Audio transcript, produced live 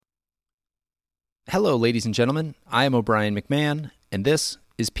Hello, ladies and gentlemen. I am O'Brien McMahon, and this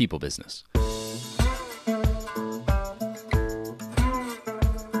is People Business.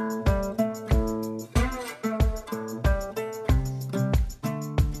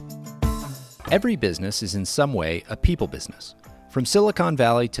 Every business is in some way a people business. From Silicon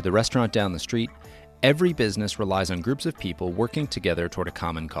Valley to the restaurant down the street, every business relies on groups of people working together toward a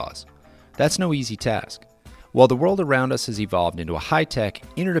common cause. That's no easy task. While the world around us has evolved into a high-tech,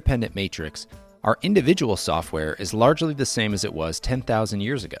 interdependent matrix, our individual software is largely the same as it was 10,000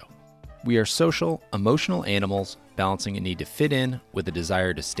 years ago. We are social, emotional animals balancing a need to fit in with a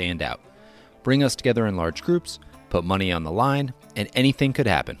desire to stand out. Bring us together in large groups, put money on the line, and anything could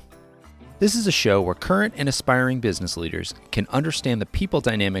happen. This is a show where current and aspiring business leaders can understand the people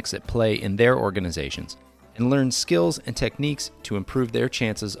dynamics at play in their organizations and learn skills and techniques to improve their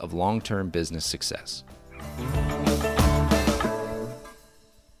chances of long-term business success.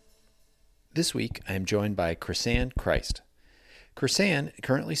 This week, I am joined by Krisanne Christ. Krisanne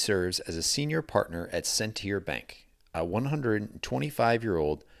currently serves as a senior partner at Centier Bank, a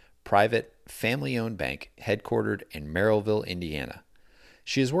 125-year-old private, family-owned bank headquartered in Merrillville, Indiana.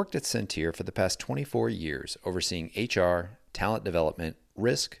 She has worked at Centier for the past 24 years, overseeing HR, talent development,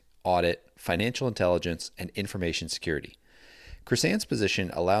 risk, audit, financial intelligence, and information security. Krisanne's position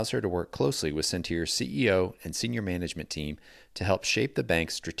allows her to work closely with Centier's CEO and senior management team to help shape the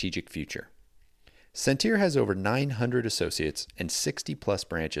bank's strategic future. Centier has over 900 associates and 60-plus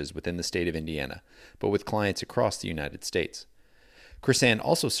branches within the state of Indiana, but with clients across the United States. Krisanne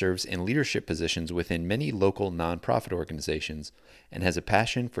also serves in leadership positions within many local nonprofit organizations and has a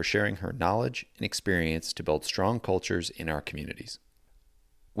passion for sharing her knowledge and experience to build strong cultures in our communities.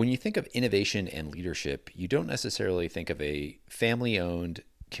 When you think of innovation and leadership, you don't necessarily think of a family-owned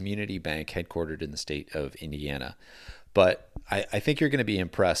community bank headquartered in the state of Indiana. But I think you're going to be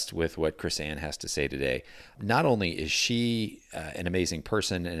impressed with what Krisanne has to say today. Not only is she an amazing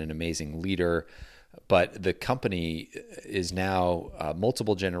person and an amazing leader, but the company is now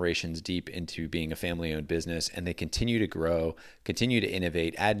multiple generations deep into being a family-owned business, and they continue to grow, continue to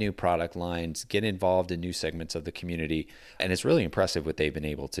innovate, add new product lines, get involved in new segments of the community, and it's really impressive what they've been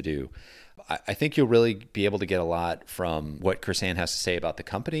able to do. I think you'll really be able to get a lot from what Krisanne has to say about the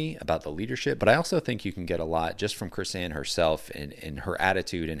company, about the leadership, but I also think you can get a lot just from Krisanne herself and her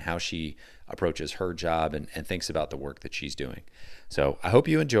attitude and how she approaches her job and thinks about the work that she's doing. So I hope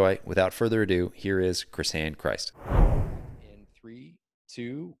you enjoy. Without further ado, here is Krisanne Christ. In 3,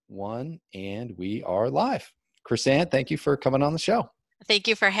 2, 1, and we are live. Krisanne, thank you for coming on the show. Thank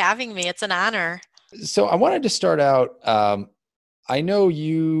you for having me. It's an honor. So I wanted to start out, I know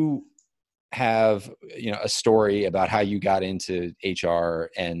you have a story about how you got into HR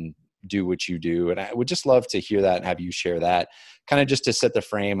and do what you do. And I would just love to hear that and have you share that, kind of just to set the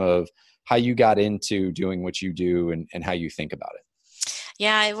frame of how you got into doing what you do and how you think about it.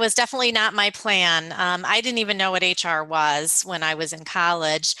 Yeah, it was definitely not my plan. I didn't even know what HR was when I was in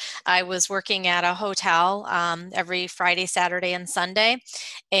college. I was working at a hotel every Friday, Saturday, and Sunday,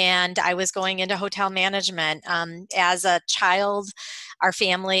 and I was going into hotel management. As a child, our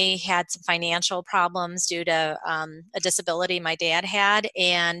family had some financial problems due to a disability my dad had,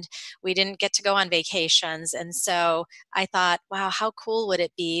 and we didn't get to go on vacations. And so I thought, wow, how cool would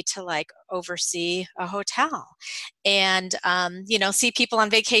it be to oversee a hotel and see people on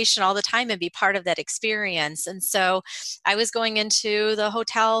vacation all the time and be part of that experience. And so I was going into the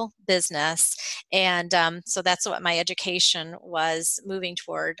hotel business, and so that's what my education was moving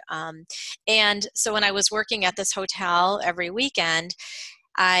toward. And so when I was working at this hotel every weekend,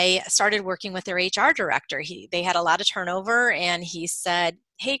 I started working with their HR director. They had a lot of turnover, and he said,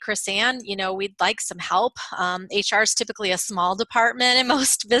 "Hey, Krisanne, we'd like some help." HR is typically a small department in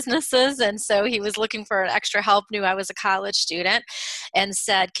most businesses, and so he was looking for extra help, knew I was a college student, and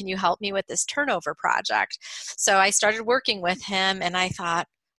said, "Can you help me with this turnover project?" So I started working with him, and I thought,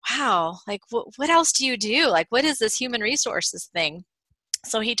 wow, what else do you do? What is this human resources thing?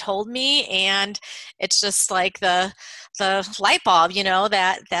 So he told me, and it's just like the light bulb,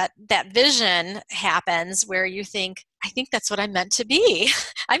 that vision happens where you think, I think that's what I'm meant to be.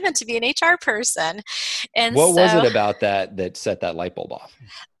 I'm meant to be an HR person. And What was it so about that set that light bulb off?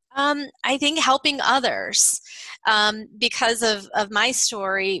 I think helping others, because of my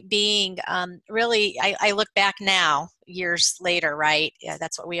story being really, I look back now, years later, right? Yeah,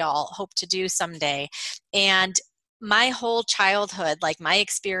 that's what we all hope to do someday. And my whole childhood, my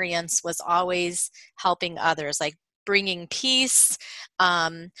experience was always helping others, bringing peace,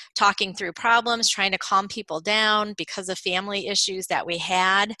 talking through problems, trying to calm people down because of family issues that we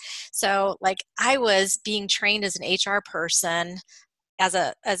had. So I was being trained as an HR person as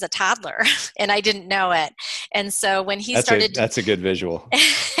a toddler, and I didn't know it. And so when he started That's a good visual.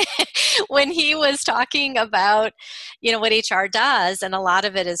 when he was talking about, what HR does, and a lot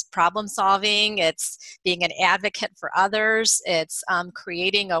of it is problem solving, it's being an advocate for others, it's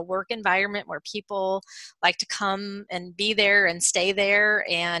creating a work environment where people like to come and be there and stay there,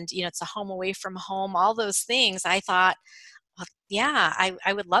 and it's a home away from home, all those things. I thought, well, yeah,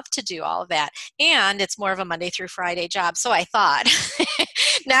 I would love to do all of that. And it's more of a Monday through Friday job. So I thought.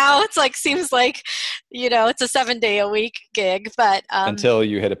 Now it's like, seems like, it's a 7-day a week gig, but until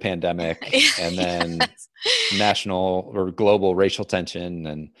you hit a pandemic and then yes. national or global racial tension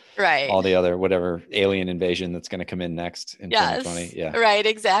and Right. all the other whatever alien invasion that's going to come in next in 2020. Yes, Yeah. right,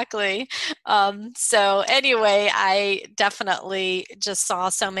 exactly. So anyway, I definitely just saw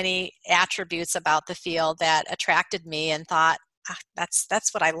so many attributes about the field that attracted me and thought,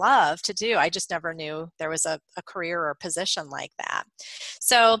 that's what I love to do. I just never knew there was a career or position like that.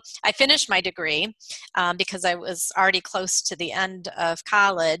 So I finished my degree because I was already close to the end of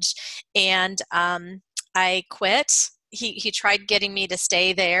college, and I quit. He tried getting me to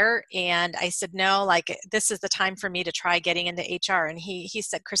stay there, and I said no, like, this is the time for me to try getting into HR. And he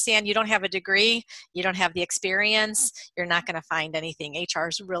said, Chrisanne, you don't have a degree, you don't have the experience, you're not going to find anything. HR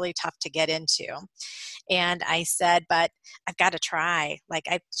is really tough to get into. And I said, but I've got to try, like,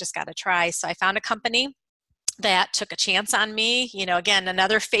 I've just got to try. So I found a company that took a chance on me. Again,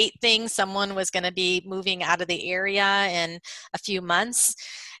 another fate thing, someone was going to be moving out of the area in a few months,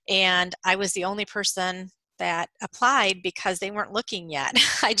 and I was the only person that applied because they weren't looking yet.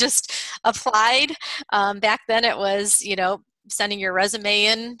 I just applied. Back then it was, sending your resume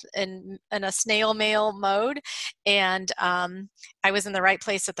in a snail mail mode, and I was in the right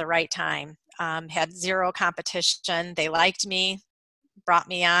place at the right time. Had zero competition. They liked me, brought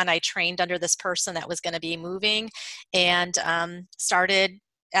me on. I trained under this person that was going to be moving, and started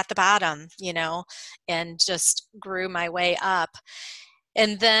at the bottom, and just grew my way up.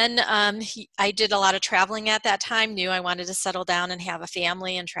 And then I did a lot of traveling at that time, knew I wanted to settle down and have a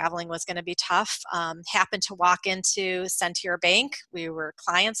family, and traveling was going to be tough. Happened to walk into Centier Bank. We were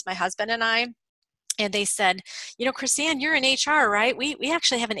clients, my husband and I. And they said, Chrisanne, you're in HR, right? We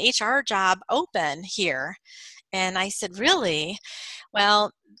actually have an HR job open here. And I said, really?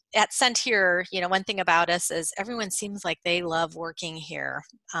 Well, at Centier, one thing about us is everyone seems like they love working here.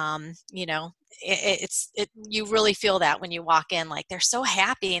 You really feel that when you walk in, like they're so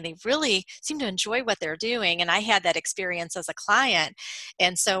happy and they really seem to enjoy what they're doing. And I had that experience as a client.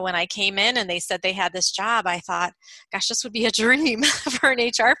 And so when I came in and they said they had this job, I thought, gosh, this would be a dream for an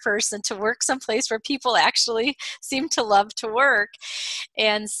HR person to work someplace where people actually seem to love to work.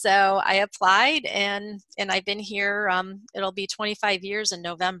 And so I applied, and I've been here, it'll be 25 years in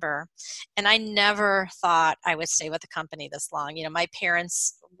November. And I never thought I would stay with the company this long. My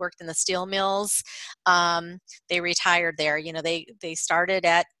parents worked in the steel mills. They retired there. They started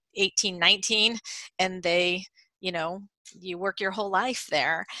at 18, 19, and they, you work your whole life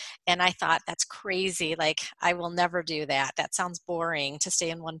there. And I thought, that's crazy. Like, I will never do that. That sounds boring to stay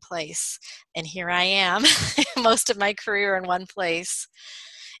in one place. And here I am, most of my career in one place.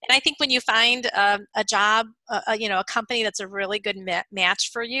 And I think when you find a job, a company that's a really good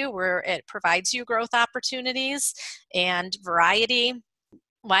match for you, where it provides you growth opportunities and variety,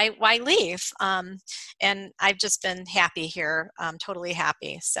 why leave? And I've just been happy here, totally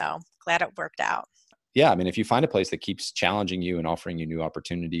happy. So glad it worked out. Yeah, I mean, if you find a place that keeps challenging you and offering you new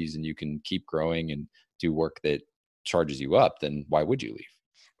opportunities, and you can keep growing and do work that charges you up, then why would you leave?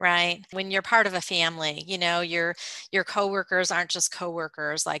 Right. When you're part of a family, your coworkers aren't just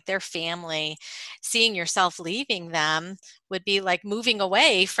coworkers, like they're family. Seeing yourself leaving them would be like moving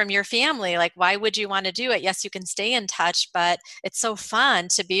away from your family. Like, why would you want to do it? Yes, you can stay in touch, but it's so fun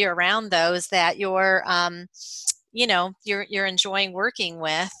to be around those that you're enjoying working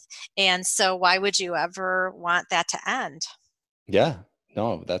with. And so why would you ever want that to end? Yeah,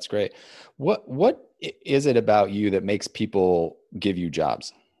 no, that's great. What is it about you that makes people give you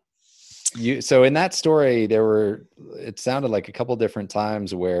jobs? So in that story, it sounded like a couple different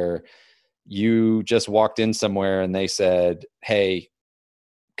times where you just walked in somewhere and they said, "Hey,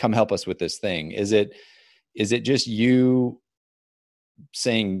 come help us with this thing." Is it just you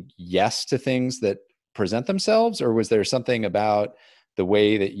saying yes to things that present themselves, or was there something about the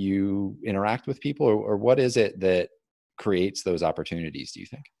way that you interact with people, or what is it that creates those opportunities, do you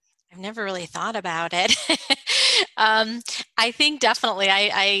think? I've never really thought about it. um, I think definitely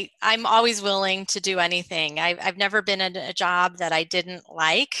I'm always willing to do anything. I've never been in a job that I didn't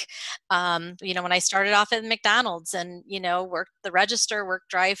like. When I started off at McDonald's and, worked the register, worked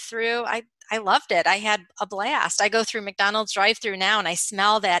drive through, I I loved it. I had a blast. I go through McDonald's drive-through now and I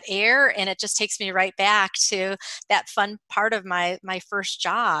smell that air and it just takes me right back to that fun part of my first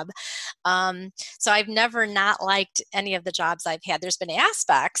job. So I've never not liked any of the jobs I've had. There's been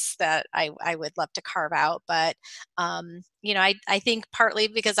aspects that I would love to carve out, but I think partly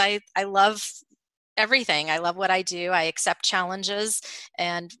because I love everything. I love what I do. I accept challenges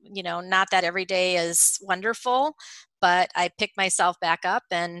and, not that every day is wonderful, but I pick myself back up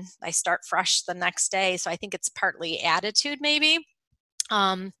and I start fresh the next day. So I think it's partly attitude, maybe.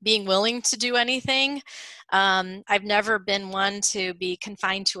 Being willing to do anything. I've never been one to be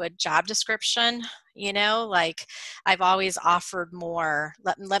confined to a job description, like I've always offered more.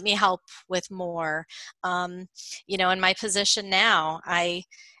 Let me help with more. In my position now,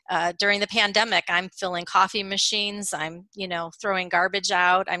 during the pandemic, I'm filling coffee machines. I'm, throwing garbage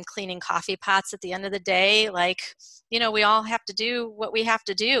out. I'm cleaning coffee pots at the end of the day. Like, we all have to do what we have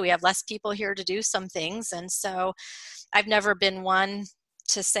to do. We have less people here to do some things. And so I've never been one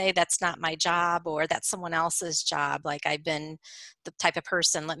to say that's not my job or that's someone else's job. Like I've been the type of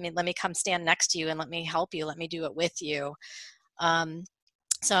person, let me come stand next to you and let me help you. Let me do it with you.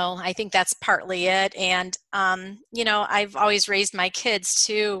 So I think that's partly it. And, I've always raised my kids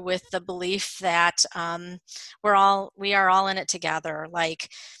too with the belief that we are all in it together. Like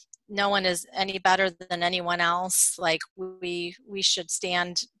no one is any better than anyone else. Like we should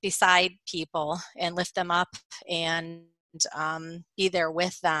stand beside people and lift them up and be there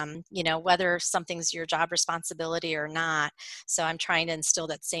with them, whether something's your job responsibility or not. So I'm trying to instill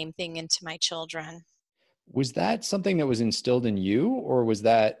that same thing into my children. Was that something that was instilled in you, or is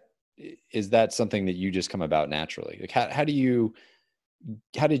that something that you just come about naturally? Like how did you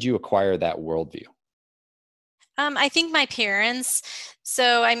acquire that worldview? I think my parents,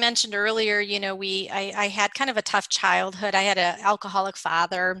 so I mentioned earlier, I had kind of a tough childhood. I had an alcoholic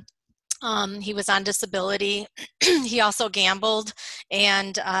father. He was on disability. He also gambled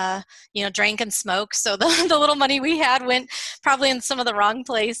and, drank and smoked. So the little money we had went probably in some of the wrong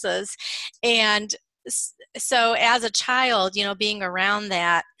places. And so as a child, being around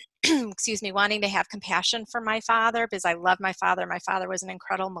that, excuse me, wanting to have compassion for my father because I love my father. My father was an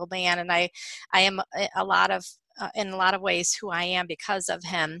incredible man, and I am in a lot of ways who I am because of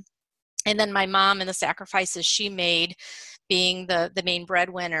him. And then my mom and the sacrifices she made, being the main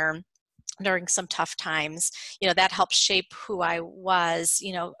breadwinner during some tough times, that helped shape who I was.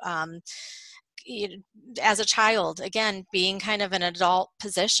 As a child, again, being kind of an adult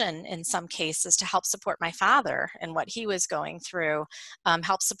position in some cases to help support my father and what he was going through,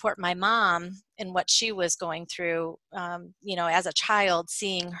 help support my mom and what she was going through, as a child,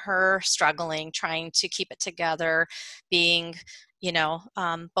 seeing her struggling, trying to keep it together, being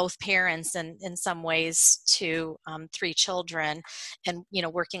both parents and in some ways to three children and,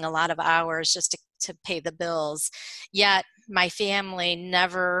 working a lot of hours just to pay the bills. Yet my family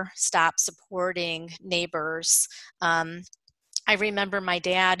never stopped supporting neighbors. I remember my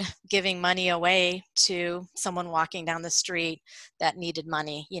dad giving money away to someone walking down the street that needed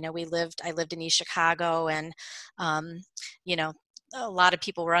money. I lived in East Chicago and, a lot of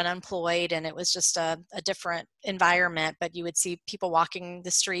people were unemployed and it was just a different environment, but you would see people walking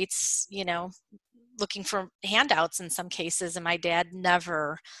the streets, looking for handouts in some cases. And my dad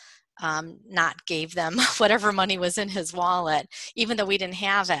never not gave them whatever money was in his wallet, even though we didn't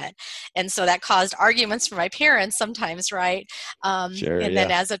have it. And so that caused arguments for my parents sometimes, right? Sure, And then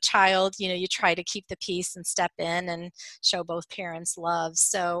yeah. as a child, you try to keep the peace and step in and show both parents love.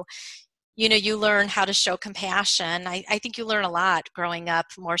 So, you learn how to show compassion. I think you learn a lot growing up,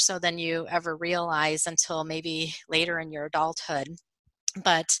 more so than you ever realize until maybe later in your adulthood.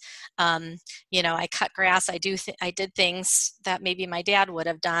 But I cut grass. I did things that maybe my dad would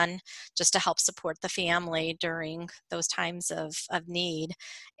have done just to help support the family during those times of need,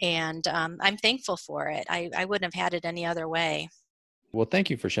 and I'm thankful for it. I wouldn't have had it any other way. Well,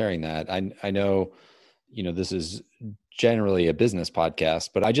 thank you for sharing that. I know, this is generally a business podcast,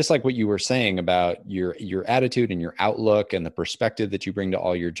 but I just like what you were saying about your attitude and your outlook and the perspective that you bring to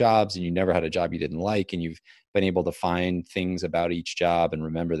all your jobs, and you never had a job you didn't like, and you've been able to find things about each job and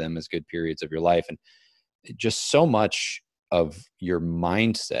remember them as good periods of your life. And just so much of your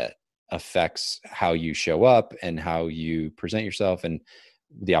mindset affects how you show up and how you present yourself and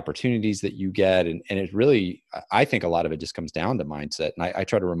the opportunities that you get. And it really, I think a lot of it just comes down to mindset. And I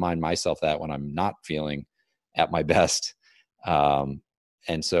try to remind myself that when I'm not feeling at my best. And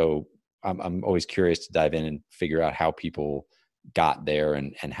so I'm always curious to dive in and figure out how people got there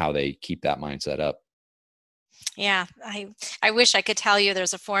and how they keep that mindset up. Yeah, I wish I could tell you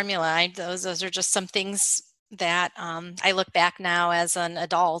there's a formula. Those are just some things that I look back now as an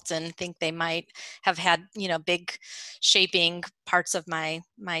adult and think they might have had, big shaping parts of my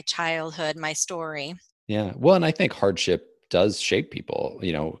childhood, my story. Yeah. Well, and I think hardship does shape people.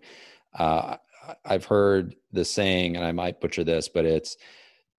 Uh, I've heard the saying, and I might butcher this, but it's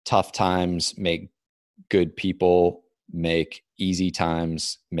tough times make good people, make easy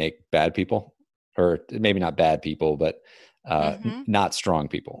times make bad people, or maybe not bad people, but Hmm. not strong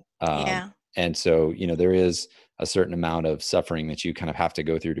people. Yeah. And so, there is a certain amount of suffering that you kind of have to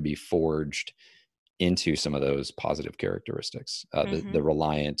go through to be forged into some of those positive characteristics, the Hmm.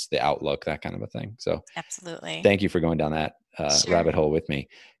 reliance, the outlook, that kind of a thing. So Absolutely. thank you for going down that Sure. rabbit hole with me.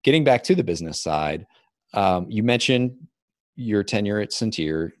 Getting back to the business side, you mentioned your tenure at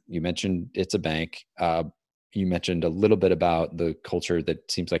Centeer. You mentioned it's a bank. You mentioned a little bit about the culture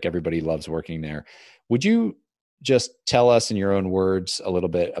that seems like everybody loves working there. Would you just tell us in your own words a little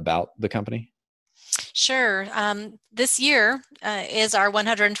bit about the company? Sure. This year is our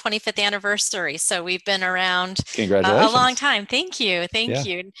 125th anniversary, so we've been around a long Congratulations. time. Thank you. Thank Yeah.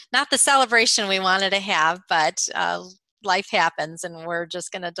 you. Not the celebration we wanted to have, but life happens and we're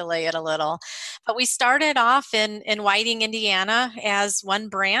just going to delay it a little. But we started off in Whiting, Indiana as one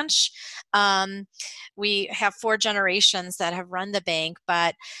branch. Um, we have four generations that have run the bank,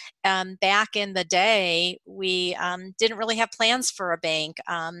 but back in the day, we didn't really have plans for a bank.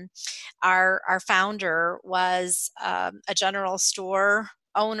 Our founder was a general store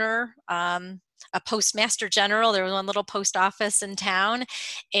owner, a postmaster general. There was one little post office in town.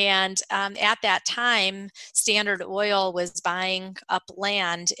 And at that time, Standard Oil was buying up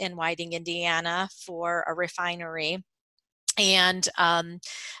land in Whiting, Indiana for a refinery. And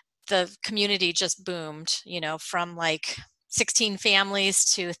the community just boomed, from like 16 families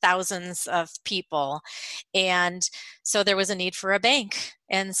to thousands of people. And so there was a need for a bank.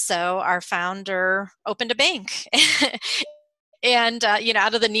 And so our founder opened a bank. And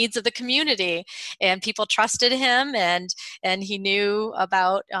out of the needs of the community, and people trusted him, and he knew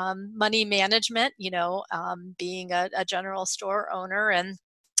about money management, being a general store owner, and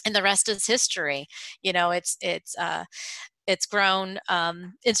the rest is history. It's grown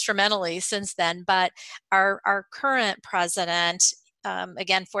instrumentally since then. But our current president,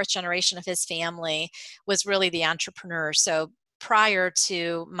 again, fourth generation of his family, was really the entrepreneur. So prior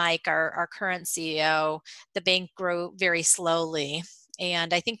to Mike, our current CEO, the bank grew very slowly.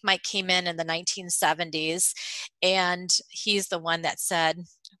 And I think Mike came in the 1970s, and he's the one that said,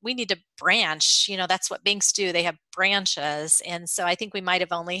 we need to branch. That's what banks do. They have branches. And so I think we might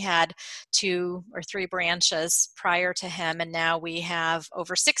have only had two or three branches prior to him, and now we have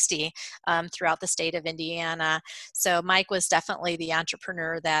over 60 throughout the state of Indiana. So Mike was definitely the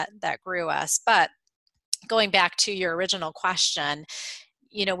entrepreneur that grew us. But going back to your original question,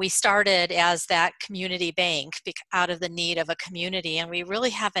 we started as that community bank out of the need of a community, and we really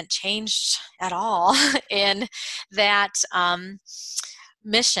haven't changed at all in that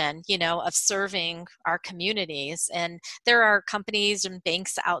mission, of serving our communities. And there are companies and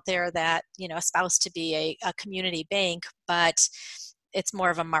banks out there that, espouse to be a community bank, but it's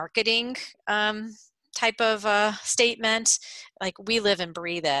more of a marketing type of statement. Like, we live and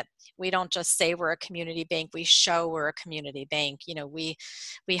breathe it. We don't just say we're a community bank, we show we're a community bank.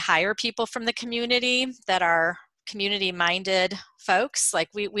 We hire people from the community that are community minded folks. Like,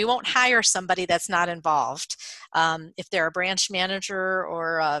 we won't hire somebody that's not involved. If they're a branch manager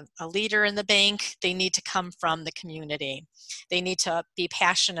or a leader in the bank, they need to come from the community. They need to be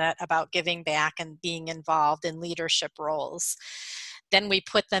passionate about giving back and being involved in leadership roles. Then we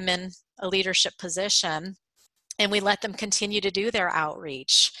put them in a leadership position, and we let them continue to do their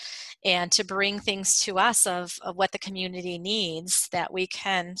outreach and to bring things to us of what the community needs that we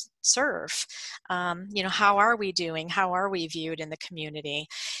can serve. How are we doing? How are we viewed in the community?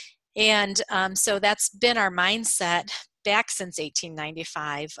 And so that's been our mindset back since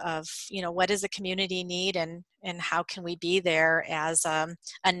 1895 of, what does the community need, and how can we be there as a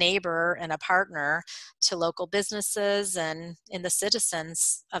neighbor and a partner to local businesses and in the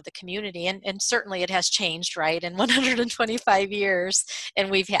citizens of the community. And certainly it has changed, right, in 125 years, and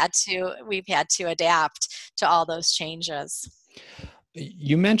we've had to adapt to all those changes.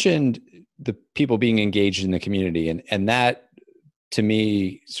 You mentioned the people being engaged in the community, and that to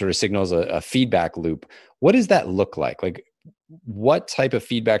me sort of signals a feedback loop. What does that look like? Like, what type of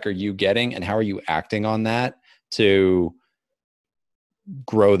feedback are you getting, and how are you acting on that to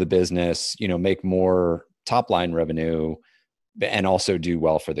grow the business, make more top line revenue, and also do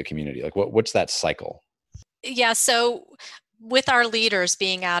well for the community? Like, what's that cycle? Yeah, so with our leaders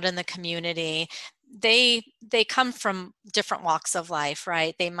being out in the community, they come from different walks of life,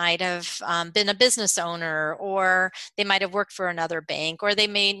 right? They might have been a business owner, or they might have worked for another bank, or they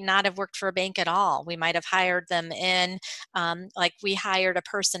may not have worked for a bank at all. We might have hired them in, like we hired a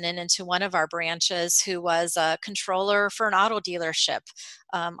person into one of our branches who was a controller for an auto dealership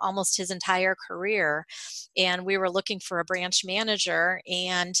almost his entire career, and we were looking for a branch manager,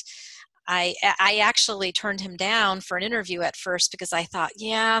 and I actually turned him down for an interview at first because I thought,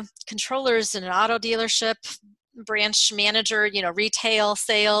 yeah, controllers in an auto dealership, branch manager, retail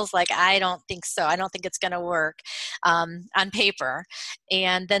sales, like, I don't think so. I don't think it's going to work on paper.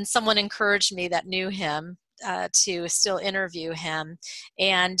 And then someone encouraged me that knew him to still interview him.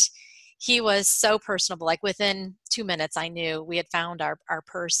 And he was so personable. Like within 2 minutes, I knew we had found our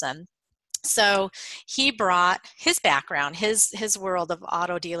person. So he brought his background, his world of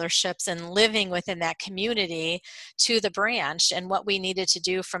auto dealerships and living within that community to the branch, and what we needed to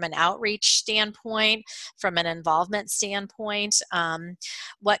do from an outreach standpoint, from an involvement standpoint,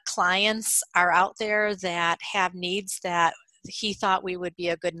 what clients are out there that have needs that he thought we would be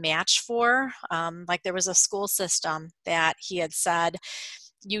a good match for. Like there was a school system that he had said,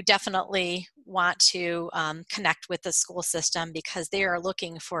 you definitely want to connect with the school system because they are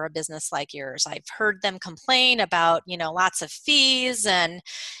looking for a business like yours. I've heard them complain about, lots of fees and,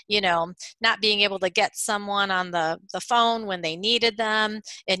 not being able to get someone on the phone when they needed them.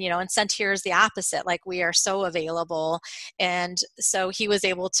 And Centear is the opposite. Like, we are so available. And so he was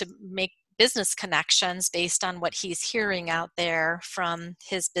able to make business connections based on what he's hearing out there from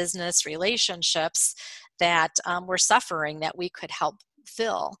his business relationships that were suffering, that we could help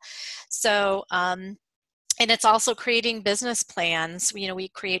fill. So, and it's also creating business plans. We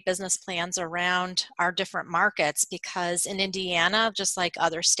create business plans around our different markets, because in Indiana, just like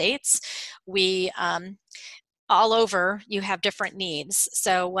other states, we all over, you have different needs.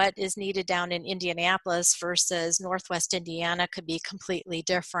 So what is needed down in Indianapolis versus Northwest Indiana could be completely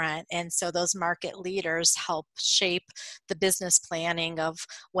different. And so those market leaders help shape the business planning of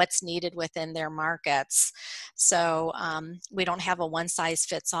what's needed within their markets. So we don't have a one size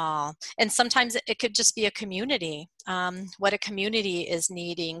fits all. And sometimes it could just be a community, what a community is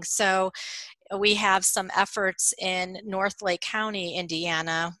needing. So we have some efforts in North Lake County,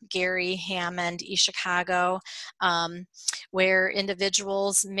 Indiana, Gary, Hammond, East Chicago, where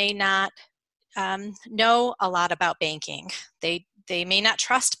individuals may not know a lot about banking. They may not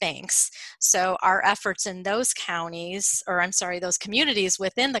trust banks. So our efforts in those counties, or I'm sorry, those communities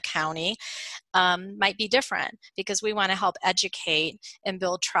within the county might be different, because we want to help educate and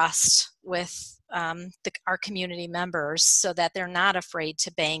build trust with our community members, so that they're not afraid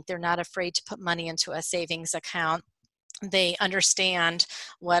to bank. They're not afraid to put money into a savings account. They understand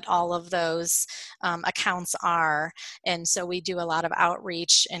what all of those accounts are. And so we do a lot of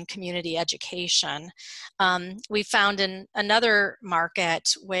outreach and community education. We found in another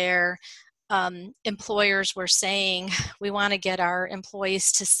market where employers were saying, we want to get our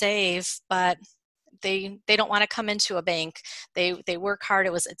employees to save, but they don't want to come into a bank. They work hard.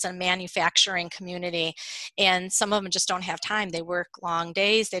 It's a manufacturing community, and some of them just don't have time. They work long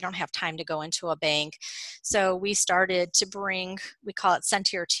days. They don't have time to go into a bank. So we started to bring, we call it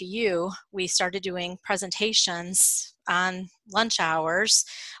Centear to You. We started doing presentations on lunch hours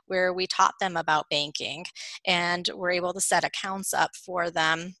where we taught them about banking, and we're able to set accounts up for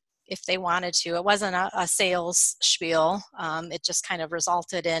them if they wanted to. It wasn't a sales spiel. It just kind of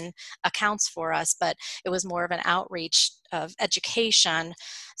resulted in accounts for us, but it was more of an outreach of education,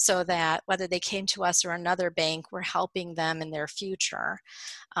 so that whether they came to us or another bank, we're helping them in their future.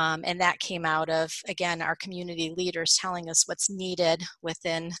 And that came out of, again, our community leaders telling us what's needed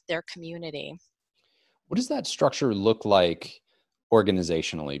within their community. What does that structure look like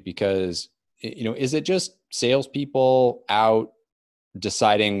organizationally? Because, is it just salespeople out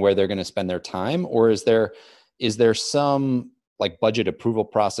deciding where they're going to spend their time, or is there some like budget approval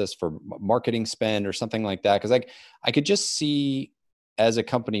process for marketing spend or something like that? Because I could just see, as a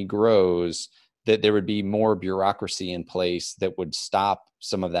company grows, that there would be more bureaucracy in place that would stop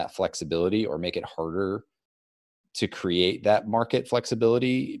some of that flexibility or make it harder to create that market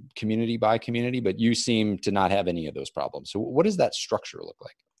flexibility community by community. But you seem to not have any of those problems. So what does that structure look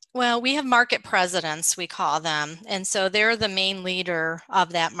like? Well, we have market presidents, we call them. And so they're the main leader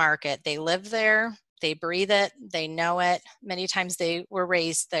of that market. They live there, they breathe it, they know it. Many times they were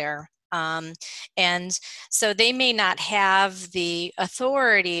raised there. And so they may not have the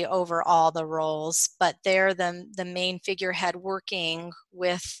authority over all the roles, but they're the main figurehead working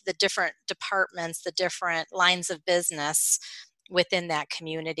with the different departments, the different lines of business, within that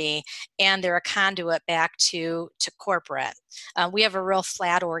community, and they're a conduit back to corporate. We have a real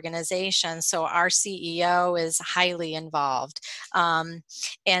flat organization, so our CEO is highly involved.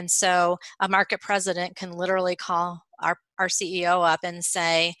 And so a market president can literally call our CEO up and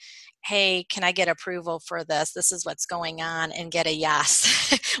say, hey, can I get approval for this? This is what's going on, and get a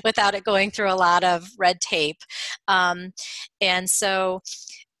yes without it going through a lot of red tape. And so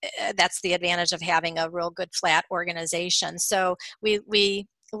that's the advantage of having a real good flat organization. So we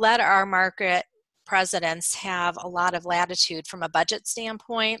let our market presidents have a lot of latitude from a budget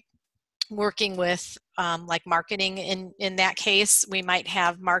standpoint, working with like marketing. In that case, we might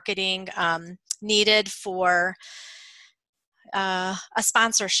have marketing needed for a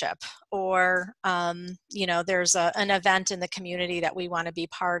sponsorship, or there's an event in the community that we want to be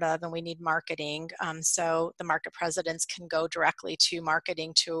part of and we need marketing, so the market presidents can go directly to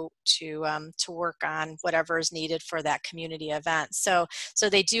marketing to work on whatever is needed for that community event. So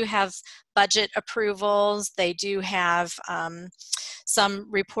they do have budget approvals, they do have some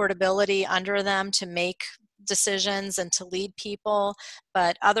reportability under them to make decisions and to lead people,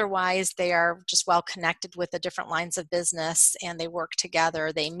 but otherwise they are just well connected with the different lines of business, and they work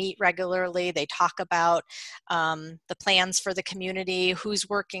together. They meet regularly, they talk about the plans for the community, who's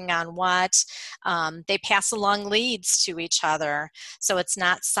working on what. They pass along leads to each other, so it's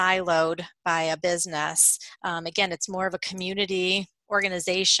not siloed by a business. Again, it's more of a community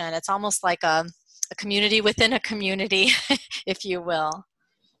organization. It's almost like a community within a community, if you will.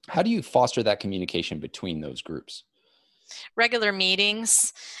 How do you foster that communication between those groups? Regular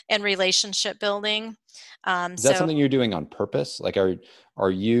meetings and relationship building. Is that something you're doing on purpose? Like,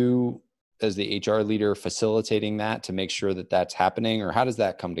 are you as the HR leader facilitating that to make sure that that's happening, or how does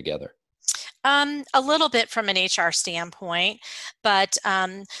that come together? A little bit from an HR standpoint, but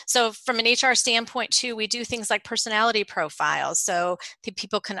so from an HR standpoint too, we do things like personality profiles, so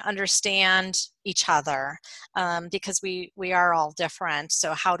people can understand each other, because we are all different.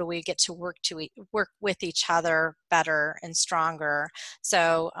 So how do we get to work with each other better and stronger?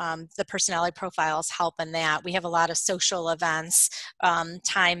 So the personality profiles help in that. We have a lot of social events,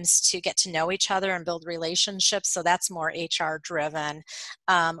 times to get to know each other and build relationships. So that's more HR driven,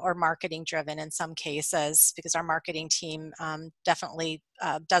 or marketing driven in some cases, because our marketing team definitely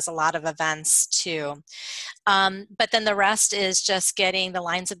does a lot of events too. But then the rest is just getting the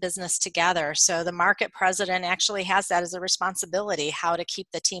lines of business together. So the market president actually has that as a responsibility, how to keep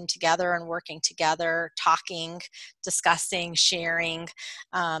the team together and working together, talking, discussing, sharing.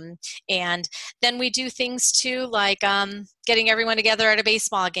 And then we do things too, like getting everyone together at a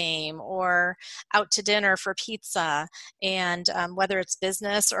baseball game or out to dinner for pizza. And whether it's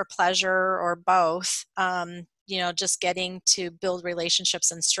business or pleasure or both, just getting to build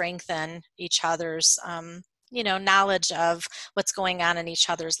relationships and strengthen each other's knowledge of what's going on in each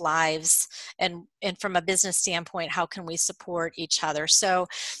other's lives, and from a business standpoint, how can we support each other? So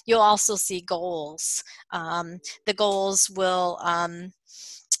you'll also see goals. The goals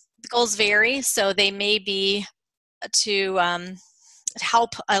vary, so they may be to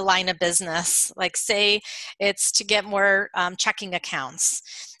help a line of business, like say it's to get more checking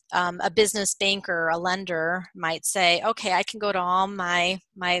accounts. A business banker, a lender might say, okay, I can go to all my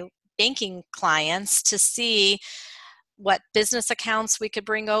banking clients to see what business accounts we could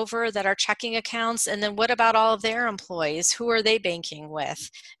bring over that are checking accounts, and then what about all of their employees? Who are they banking with?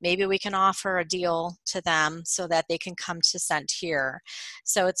 Maybe we can offer a deal to them so that they can come to Centeer.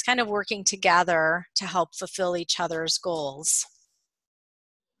 So it's kind of working together to help fulfill each other's goals.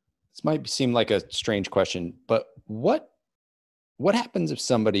 This might seem like a strange question, but what happens if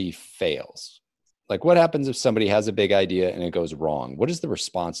somebody fails? Like, what happens if somebody has a big idea and it goes wrong? What does the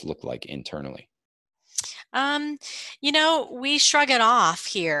response look like internally? We shrug it off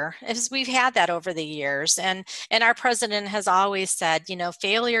here, as we've had that over the years. And our president has always said,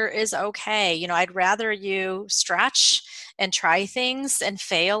 failure is okay. I'd rather you stretch and try things and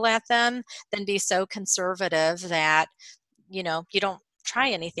fail at them than be so conservative that, you don't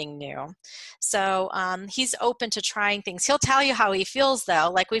try anything new. So he's open to trying things. He'll tell you how he feels, though.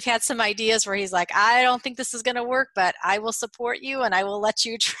 Like, we've had some ideas where he's like, I don't think this is going to work, but I will support you and I will let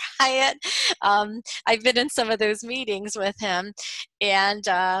you try it. I've been in some of those meetings with him, and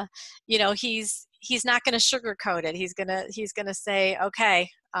he's not going to sugarcoat it. He's going to say, okay,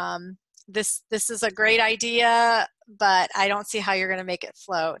 this is a great idea, but I don't see how you're going to make it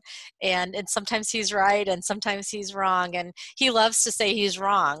float. And sometimes he's right and sometimes he's wrong. And he loves to say he's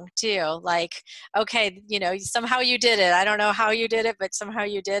wrong too. Like, okay, somehow you did it. I don't know how you did it, but somehow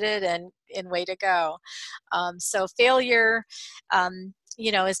you did it, and way to go. So failure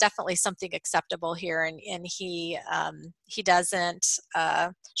is definitely something acceptable here, and he doesn't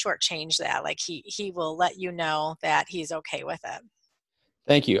shortchange that. Like he will let you know that he's okay with it.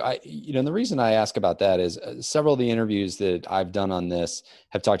 Thank you. And the reason I ask about that is several of the interviews that I've done on this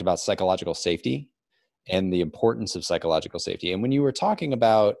have talked about psychological safety and the importance of psychological safety. And when you were talking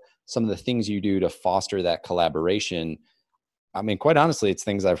about some of the things you do to foster that collaboration, I mean, quite honestly, it's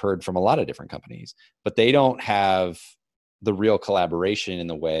things I've heard from a lot of different companies, but they don't have the real collaboration in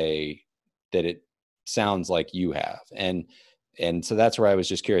the way that it sounds like you have. And so that's where I was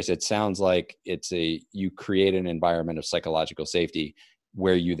just curious. It sounds like you create an environment of psychological safety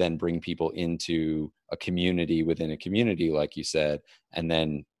where you then bring people into a community within a community, like you said, and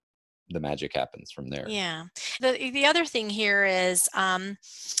then the magic happens from there. Yeah. The other thing here is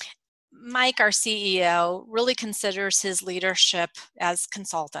Mike, our CEO, really considers his leadership as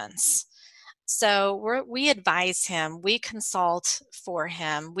consultants. So we advise him, we consult for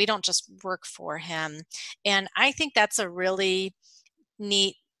him, we don't just work for him. And I think that's a really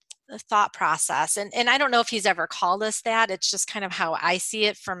neat thought process. And I don't know if he's ever called us that. It's just kind of how I see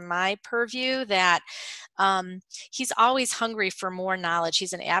it from my purview, that he's always hungry for more knowledge.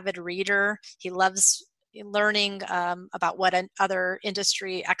 He's an avid reader. He loves learning about what other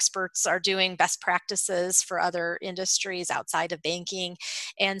industry experts are doing, best practices for other industries outside of banking.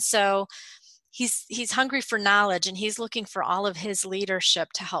 And so he's hungry for knowledge, and he's looking for all of his leadership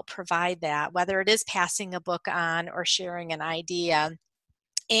to help provide that, whether it is passing a book on or sharing an idea.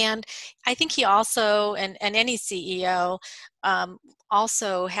 And I think he also, and any CEO,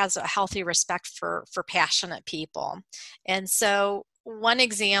 also has a healthy respect for passionate people. And so one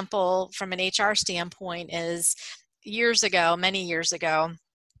example from an HR standpoint is many years ago,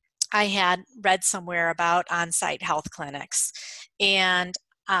 I had read somewhere about on-site health clinics. And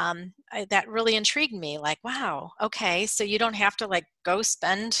that really intrigued me. Like, wow, okay, so you don't have to like go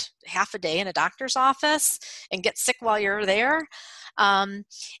spend half a day in a doctor's office and get sick while you're there.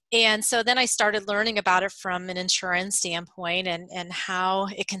 And so then I started learning about it from an insurance standpoint, and how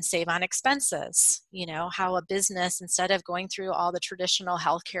it can save on expenses. How a business, instead of going through all the traditional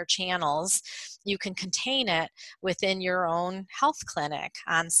healthcare channels, you can contain it within your own health clinic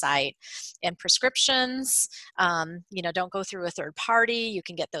on site. And prescriptions, don't go through a third party. You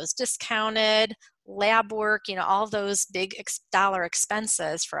can get those discounted. Lab work, all those big dollar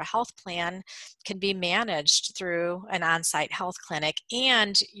expenses for a health plan can be managed through an on-site health clinic,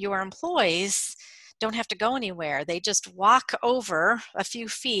 and your employees don't have to go anywhere. They just walk over a few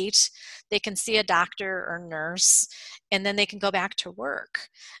feet, they can see a doctor or nurse, and then they can go back to work.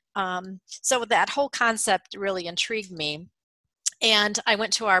 So that whole concept really intrigued me. And I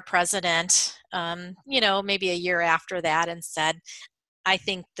went to our president, maybe a year after that, and said, I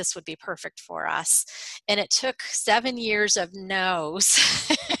think this would be perfect for us. And it took 7 years of no's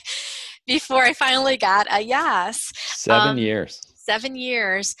before I finally got a yes. 7 years. 7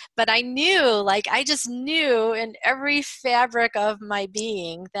 years. But I just knew in every fabric of my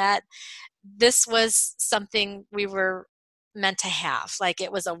being that this was something we were meant to have. Like,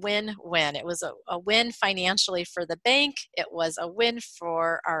 it was a win-win. It was a win financially for the bank. It was a win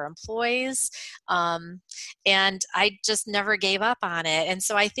for our employees. And I just never gave up on it. And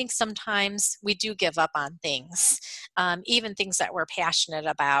so I think sometimes we do give up on things, even things that we're passionate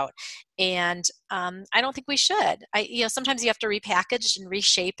about. And I don't think we should. Sometimes you have to repackage and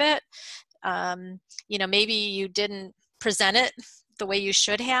reshape it. Maybe you didn't present it the way you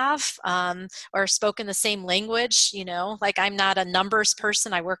should have, or spoken the same language. Like, I'm not a numbers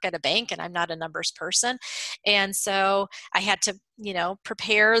person. I work at a bank and I'm not a numbers person. And so I had to,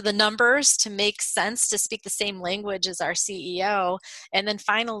 prepare the numbers to make sense, to speak the same language as our CEO. And then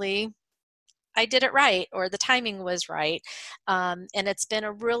finally, I did it right, or the timing was right. And it's been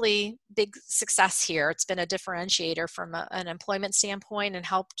a really big success here. It's been a differentiator from an employment standpoint, and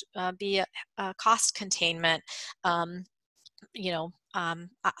helped be a cost containment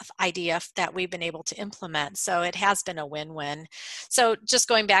idea that we've been able to implement. So it has been a win-win. So just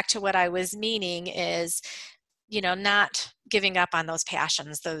going back to what I was meaning is, not giving up on those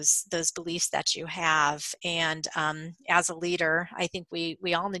passions, those beliefs that you have. And as a leader, I think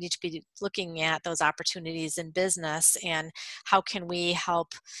we all need to be looking at those opportunities in business, and how can we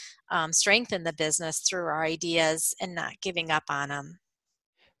help strengthen the business through our ideas, and not giving up on them.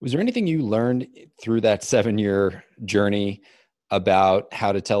 Was there anything you learned through that 7-year journey about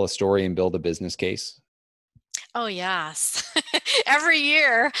how to tell a story and build a business case? Oh, yes. Every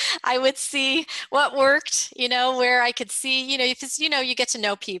year I would see what worked, where I could see, because, you get to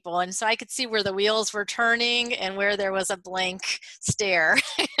know people. And so I could see where the wheels were turning and where there was a blank stare.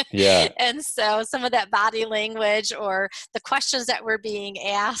 Yeah. And so some of that body language or the questions that were being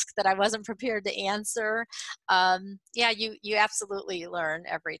asked that I wasn't prepared to answer. Yeah, you absolutely learn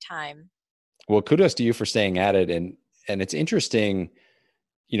every time. Well, kudos to you for staying at it. And it's interesting,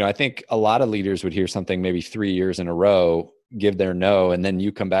 I think a lot of leaders would hear something maybe 3 years in a row, give their no, and then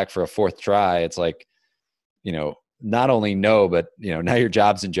you come back for a fourth try. It's like, not only no, but now your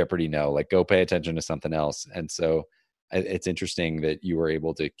job's in jeopardy. No, like go pay attention to something else. And so it's interesting that you were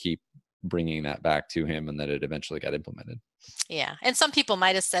able to keep bringing that back to him and that it eventually got implemented. Yeah. And some people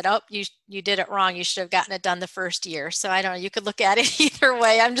might have said, oh, you did it wrong. You should have gotten it done the first year. So I don't know. You could look at it either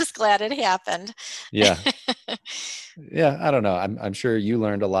way. I'm just glad it happened. Yeah. Yeah. I don't know. I'm sure you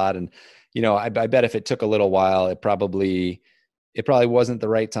learned a lot. And, I bet if it took a little while, it probably wasn't the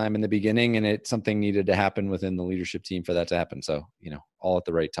right time in the beginning, and something needed to happen within the leadership team for that to happen. So, all at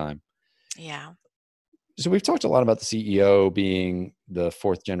the right time. Yeah. So we've talked a lot about the CEO being the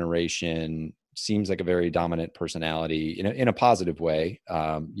fourth generation, seems like a very dominant personality in a positive way,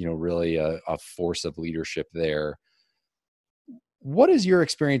 really a force of leadership there. What has your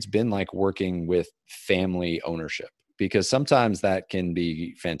experience been like working with family ownership? Because sometimes that can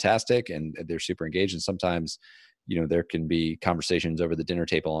be fantastic and they're super engaged. And sometimes, there can be conversations over the dinner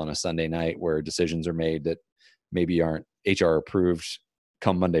table on a Sunday night where decisions are made that maybe aren't HR approved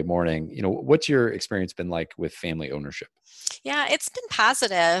come Monday morning. What's your experience been like with family ownership? Yeah, it's been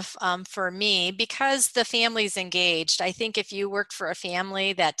positive for me because the family's engaged. I think if you worked for a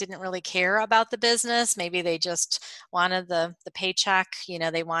family that didn't really care about the business, maybe they just wanted the paycheck,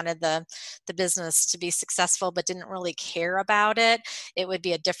 they wanted the business to be successful but didn't really care about it, it would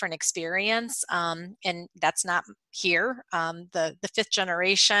be a different experience. And that's not here. The fifth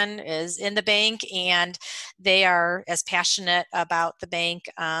generation is in the bank and they are as passionate about the bank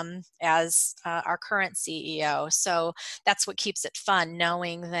as our current CEO. So that's what keeps it fun,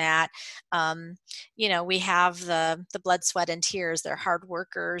 knowing that we have the blood, sweat, and tears. They're hard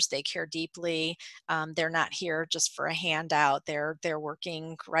workers. They care deeply. They're not here just for a handout. They're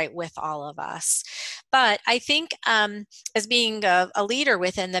working right with all of us. But I think as being a leader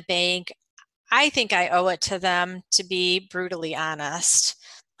within the bank, I think I owe it to them to be brutally honest.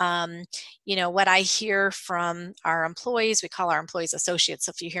 Um, what I hear from our employees, we call our employees associates.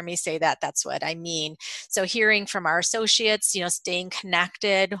 So if you hear me say that, that's what I mean. So hearing from our associates, staying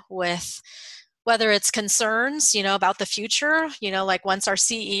connected with whether it's concerns, about the future, like once our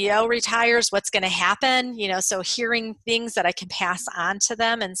CEO retires, what's going to happen, so hearing things that I can pass on to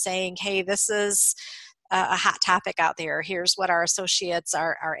them and saying, hey, this is a hot topic out there. Here's what our associates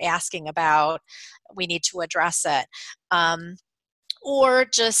are asking about. We need to address it. Or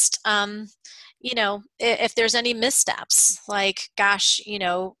just if there's any missteps, like gosh,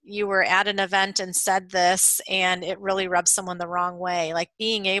 you were at an event and said this and it really rubs someone the wrong way, like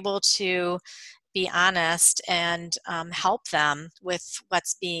being able to be honest and help them with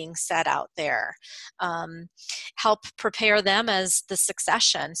what's being said out there. Um, Help prepare them as the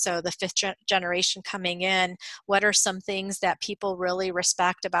succession. So the fifth generation coming in, what are some things that people really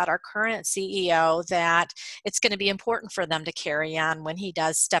respect about our current CEO that it's going to be important for them to carry on when he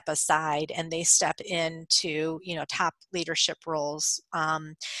does step aside and they step into, top leadership roles.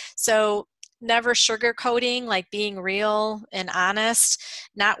 So never sugarcoating, like being real and honest,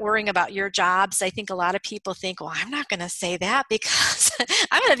 not worrying about your jobs. I think a lot of people think, well, I'm not going to say that because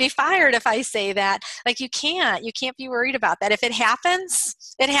I'm going to be fired if I say that. Like you can't be worried about that. If it happens,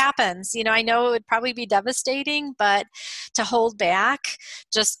 it happens. I know it would probably be devastating, but to hold back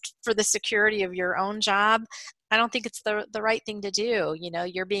just for the security of your own job, I don't think it's the right thing to do.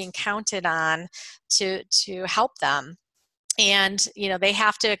 You're being counted on to help them, and they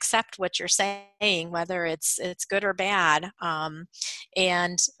have to accept what you're saying, whether it's good or bad.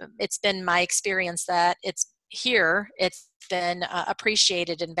 And it's been my experience that it's been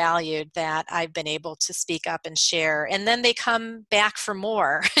appreciated and valued that I've been able to speak up and share, and then they come back for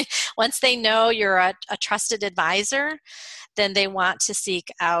more. Once they know you're a trusted advisor, then they want to seek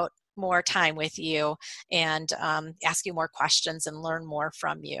out more time with you and ask you more questions and learn more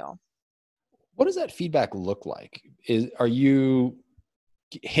from you. What does that feedback look like? Are you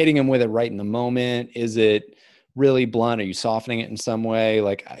hitting them with it right in the moment? Is it really blunt? Are you softening it in some way?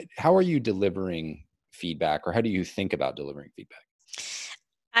 Like, how are you delivering feedback, or how do you think about delivering feedback?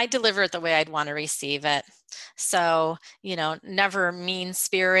 I deliver it the way I'd want to receive it. So, never mean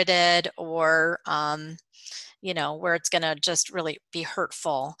spirited or, where it's going to just really be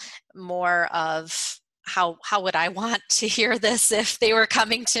hurtful. More of how would I want to hear this if they were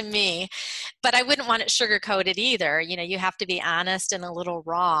coming to me? But I wouldn't want it sugar-coated either. You have to be honest and a little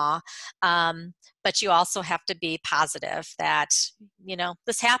raw. But you also have to be positive that,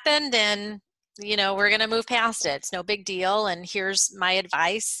 this happened and, we're going to move past it. It's no big deal. And here's my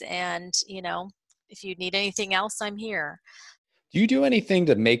advice. And, if you need anything else, I'm here. Do you do anything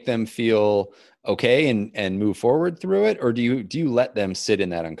to make them feel okay and move forward through it? Or do you let them sit in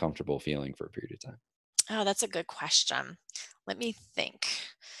that uncomfortable feeling for a period of time? Oh, that's a good question. Let me think.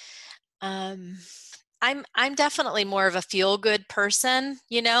 I'm definitely more of a feel-good person,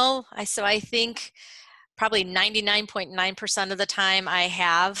 so I think probably 99.9% of the time I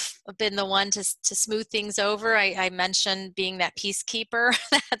have been the one to smooth things over. I mentioned being that peacekeeper,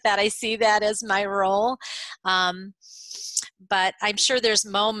 that I see that as my role. But I'm sure there's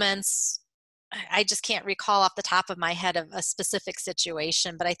moments, I just can't recall off the top of my head of a specific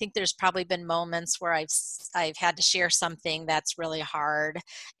situation, but I think there's probably been moments where I've had to share something that's really hard,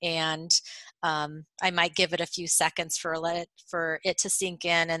 and I might give it a few seconds for it to sink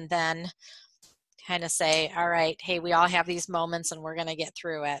in, and then kind of say, all right, hey, we all have these moments and we're going to get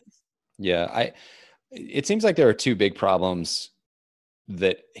through it. Yeah. It seems like there are two big problems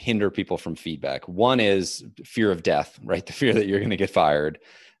that hinder people from feedback. One is fear of death, right? The fear that you're going to get fired,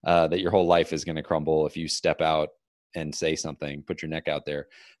 that your whole life is going to crumble if you step out and say something, put your neck out there.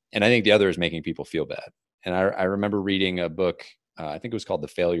 And I think the other is making people feel bad. And I remember reading a book, I think it was called The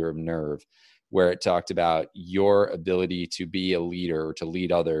Failure of Nerve, where it talked about your ability to be a leader or to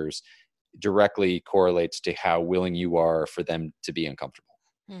lead others directly correlates to how willing you are for them to be uncomfortable.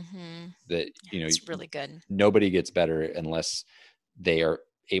 Mm-hmm. That, it's really good. Nobody gets better unless they are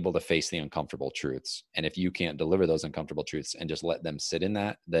able to face the uncomfortable truths. And if you can't deliver those uncomfortable truths and just let them sit in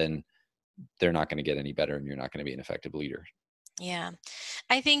that, then they're not going to get any better and you're not going to be an effective leader. Yeah.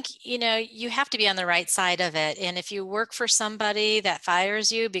 I think, you have to be on the right side of it. And if you work for somebody that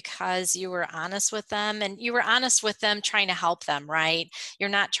fires you because you were honest with them, and you were honest with them trying to help them, right? You're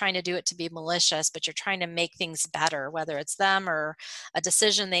not trying to do it to be malicious, but you're trying to make things better, whether it's them or a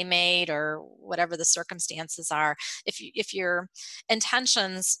decision they made or whatever the circumstances are. If your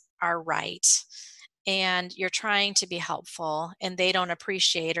intentions are right and you're trying to be helpful and they don't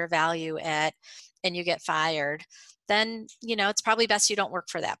appreciate or value it and you get fired, then it's probably best you don't work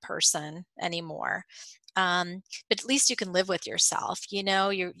for that person anymore. But at least you can live with yourself. You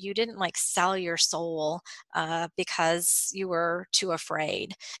didn't sell your soul because you were too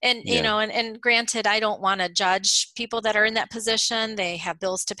afraid. And and granted, I don't want to judge people that are in that position. They have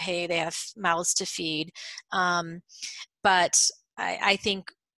bills to pay, they have mouths to feed. But I think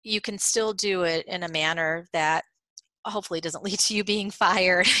you can still do it in a manner that hopefully doesn't lead to you being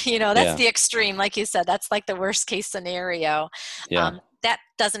fired. That's the extreme. Like you said, that's like the worst case scenario. That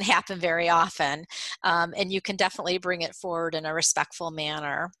doesn't happen very often. And you can definitely bring it forward in a respectful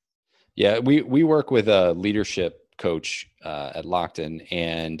manner. Yeah. We work with a leadership coach at Lockton,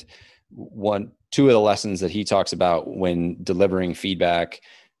 and two of the lessons that he talks about when delivering feedback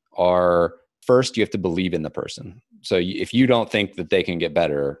are, first, you have to believe in the person. So if you don't think that they can get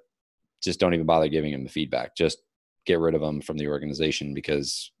better, just don't even bother giving them the feedback. Just get rid of them from the organization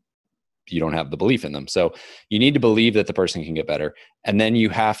because you don't have the belief in them. So you need to believe that the person can get better. And then you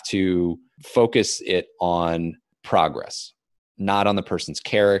have to focus it on progress, not on the person's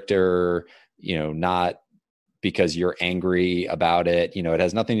character, not because you're angry about it. It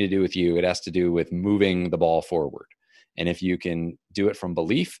has nothing to do with you. It has to do with moving the ball forward. And if you can do it from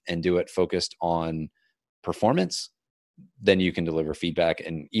belief and do it focused on performance, then you can deliver feedback.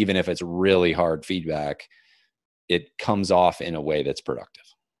 And even if it's really hard feedback, it comes off in a way that's productive,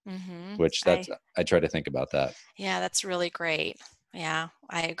 which I try to think about that. Yeah, that's really great. Yeah,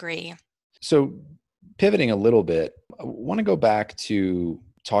 I agree. So pivoting a little bit, I want to go back to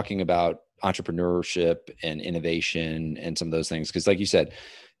talking about entrepreneurship and innovation and some of those things. Because like you said,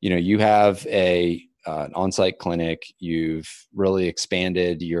 you have an on-site clinic, you've really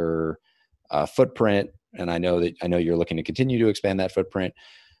expanded your footprint. And I know you're looking to continue to expand that footprint.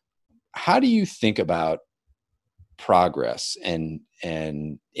 How do you think about progress and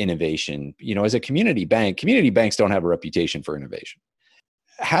innovation? As a community bank, community banks don't have a reputation for innovation.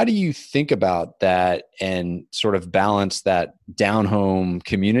 How do you think about that and sort of balance that down-home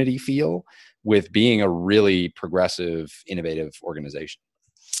community feel with being a really progressive, innovative organization?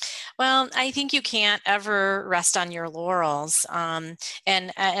 Well, I think you can't ever rest on your laurels. And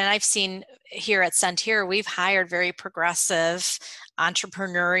I've seen here at Centir, we've hired very progressive,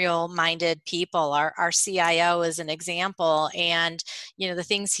 entrepreneurial minded people. Our CIO is an example. And, the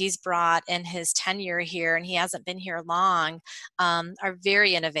things he's brought in his tenure here, and he hasn't been here long, are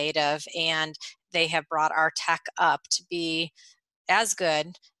very innovative. And they have brought our tech up to be as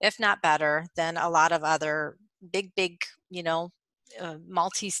good, if not better, than a lot of other big,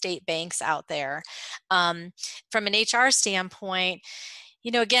 multi-state banks out there. Um, from an HR standpoint,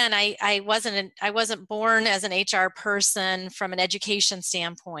 again, I wasn't born as an HR person from an education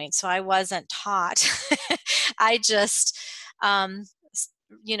standpoint, so I wasn't taught. I just um,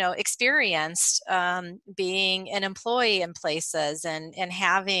 experienced being an employee in places, and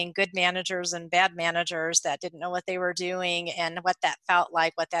having good managers and bad managers that didn't know what they were doing, and what that felt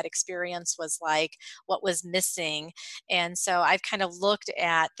like, what that experience was like, what was missing. And so I've kind of looked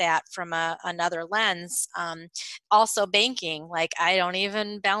at that from another lens. Also banking, like, I don't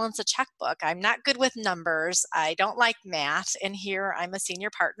even balance a checkbook. I'm not good with numbers. I don't like math. And here I'm a senior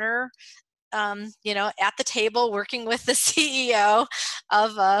partner, at the table working with the CEO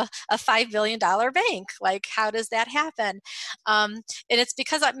of a $5 billion bank. Like, how does that happen? And it's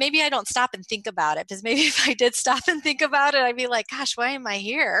because maybe I don't stop and think about it. Because maybe if I did stop and think about it, I'd be like, gosh, why am I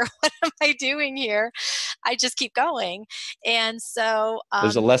here? What am I doing here? I just keep going. And so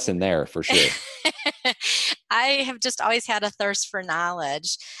There's a lesson there for sure. I have just always had a thirst for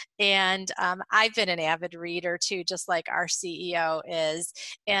knowledge. And I've been an avid reader too, just like our CEO is.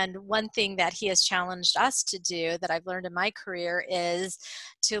 And one thing that he has challenged us to do that I've learned in my career is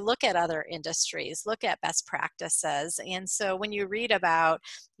to look at other industries, look at best practices. And so when you read about,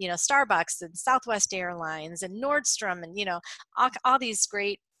 Starbucks and Southwest Airlines and Nordstrom and, all these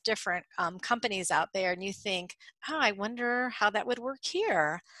great different companies out there, and you think, oh, I wonder how that would work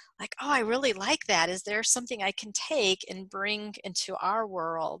here. Like, oh, I really like that. Is there something I can take and bring into our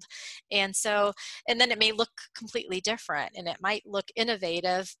world? And so, and then it may look completely different, and it might look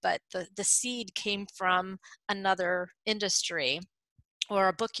innovative, but the seed came from another industry or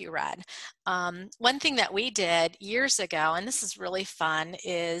a book you read. One thing that we did years ago, and this is really fun,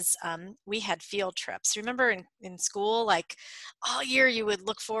 is we had field trips. Remember in school, like, all year you would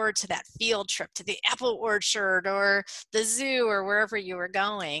look forward to that field trip to the apple orchard or the zoo or wherever you were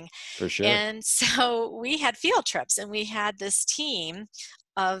going. For sure. And so we had field trips, and we had this team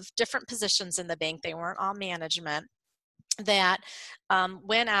of different positions in the bank. They weren't all management, that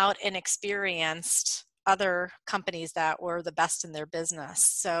went out and experienced other companies that were the best in their business.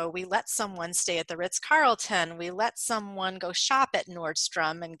 So we let someone stay at the Ritz-Carlton. We let someone go shop at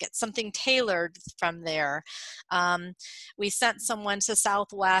Nordstrom and get something tailored from there. We sent someone to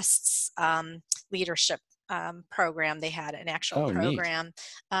Southwest's leadership program. They had an actual Oh, neat. program.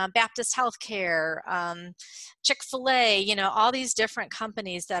 Baptist Healthcare, Chick-fil-A, all these different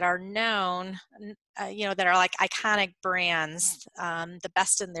companies that are known, that are like iconic brands, the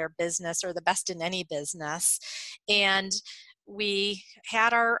best in their business or the best in any business. And we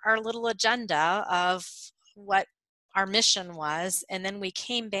had our little agenda of what our mission was. And then we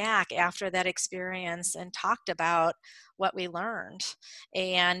came back after that experience and talked about what we learned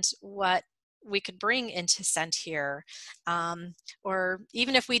and what we could bring into Centir. Or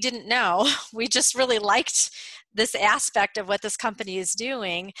even if we didn't know, we just really liked this aspect of what this company is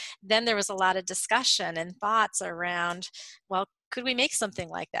doing, then there was a lot of discussion and thoughts around, well, could we make something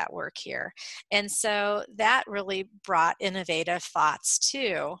like that work here? And so that really brought innovative thoughts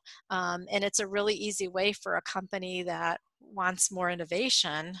too. And it's a really easy way for a company that wants more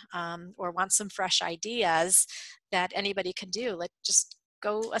innovation, or wants some fresh ideas, that anybody can do. Like, just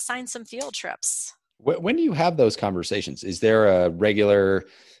go assign some field trips. When do you have those conversations? Is there a regular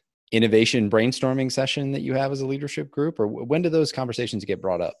innovation brainstorming session that you have as a leadership group, or when do those conversations get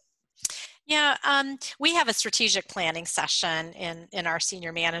brought up? Yeah, we have a strategic planning session in our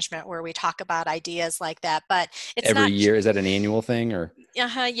senior management where we talk about ideas like that, but it's Every not. year? Is that an annual thing, or?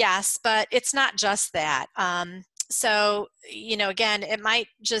 Yes, but it's not just that. So, again, it might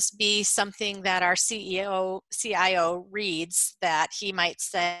just be something that our CIO reads, that he might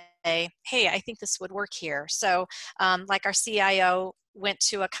say, hey, I think this would work here. So, like, our CIO went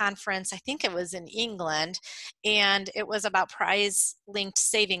to a conference, I think it was in England, and it was about prize linked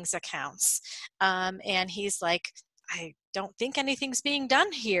savings accounts. And he's like, I don't think anything's being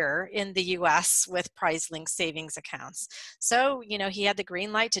done here in the US with prize-linked savings accounts. So, he had the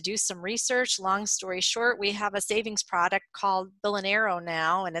green light to do some research. Long story short, we have a savings product called Bill and Arrow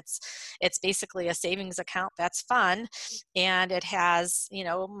now, and it's basically a savings account that's fun, and it has,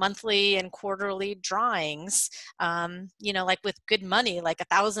 monthly and quarterly drawings, like with good money, like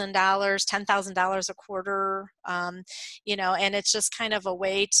 $1,000, $10,000 a quarter, and it's just kind of a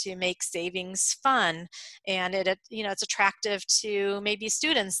way to make savings fun. And it's attractive to maybe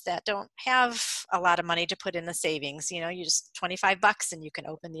students that don't have a lot of money to put in the savings. You just $25 and you can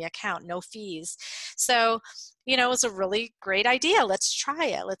open the account, no fees. So, it was a really great idea. Let's try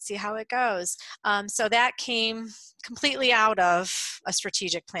it. Let's see how it goes. So that came completely out of a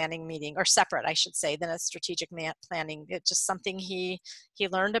strategic planning meeting, or separate, I should say, than a strategic planning. It's just something he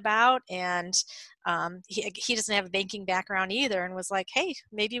learned about, and he doesn't have a banking background either, and was like, hey,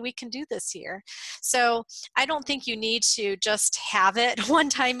 maybe we can do this here. So I don't think you need to just have it one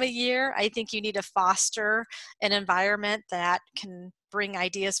time a year. I think you need to foster an environment that can bring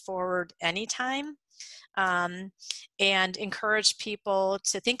ideas forward anytime. And encourage people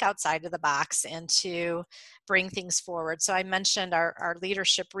to think outside of the box and to bring things forward. So I mentioned our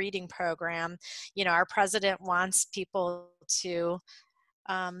leadership reading program. Our president wants people to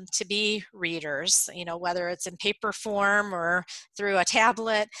be readers, whether it's in paper form or through a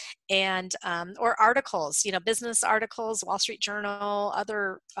tablet, and or articles, business articles, Wall Street Journal,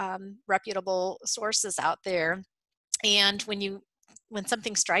 other reputable sources out there. And when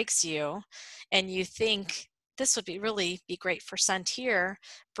something strikes you and you think this would really be great for Centeer,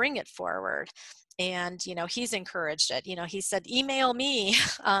 bring it forward. And, he's encouraged it. He said, email me,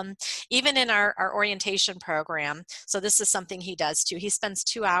 even in our orientation program. So this is something he does too. He spends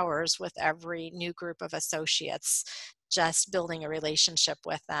 2 hours with every new group of associates, just building a relationship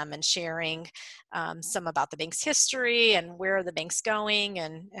with them and sharing some about the bank's history and where the bank's going,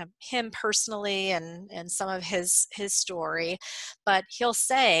 and him personally, and some of his story. But he'll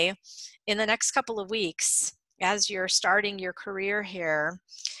say, in the next couple of weeks, as you're starting your career here,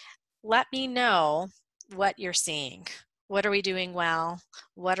 let me know what you're seeing. What are we doing well?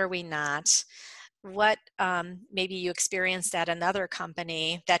 What are we not? What maybe you experienced at another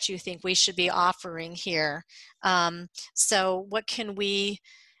company that you think we should be offering here? So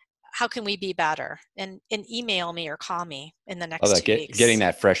how can we be better? And email me or call me in the next 2 weeks. Getting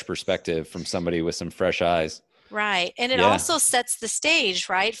that fresh perspective from somebody with some fresh eyes. Right. And it also sets the stage,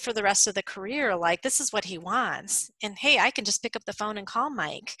 right, for the rest of the career. Like, this is what he wants. And hey, I can just pick up the phone and call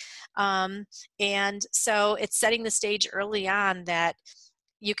Mike. And so it's setting the stage early on that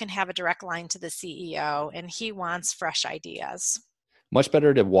you can have a direct line to the CEO, and he wants fresh ideas. Much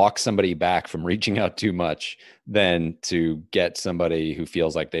better to walk somebody back from reaching out too much than to get somebody who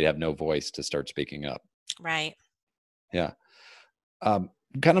feels like they have no voice to start speaking up. Right. Yeah.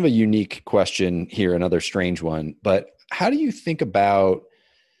 Kind of a unique question here, another strange one, but how do you think about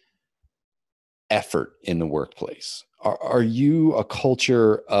effort in the workplace? Are you a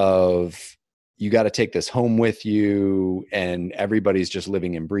culture of, you got to take this home with you and everybody's just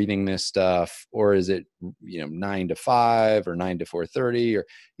living and breathing this stuff? Or is it, 9 to 5 or 9 to 4:30,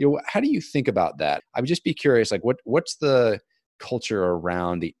 or, how do you think about that? I would just be curious, like what's the culture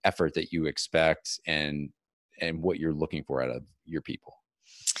around the effort that you expect and what you're looking for out of your people?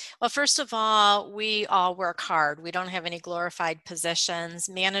 Well, first of all, we all work hard. We don't have any glorified positions.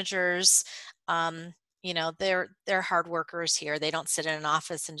 Managers, they're hard workers here. They don't sit in an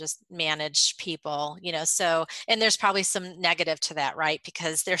office and just manage people, so, and there's probably some negative to that, right?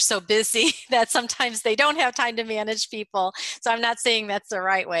 Because they're so busy that sometimes they don't have time to manage people. So I'm not saying that's the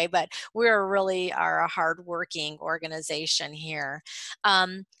right way, but we really are a hardworking organization here.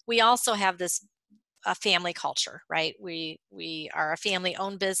 We also have this a family culture, right? We are a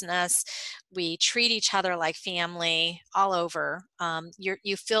family-owned business. We treat each other like family all over.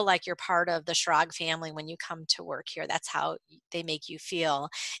 You feel like you're part of the Schrag family when you come to work here. That's how they make you feel.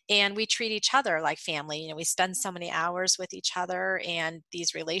 And we treat each other like family. We spend so many hours with each other, and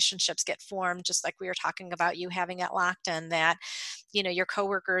these relationships get formed, just like we were talking about you having at Lockton, that your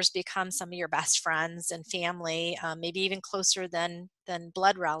coworkers become some of your best friends and family, maybe even closer than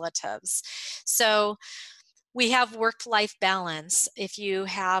blood relatives. So we have work-life balance. If you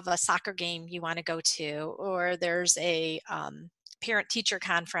have a soccer game you want to go to, or there's a parent-teacher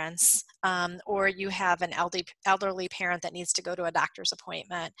conference, or you have an elderly parent that needs to go to a doctor's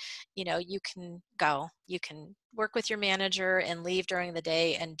appointment, you can go. You can work with your manager and leave during the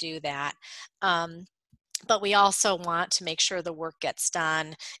day and do that. But we also want to make sure the work gets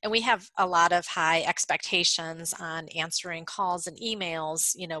done. And we have a lot of high expectations on answering calls and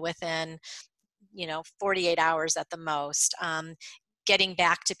emails, within 48 hours at the most, getting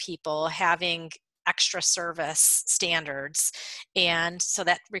back to people, having extra service standards. And so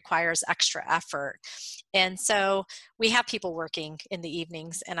that requires extra effort. And so we have people working in the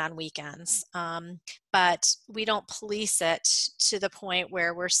evenings and on weekends, but we don't police it to the point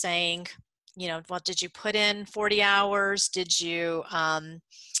where we're saying, well, did you put in 40 hours? Did you,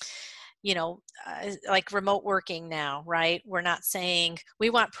 like remote working now, right? We're not saying we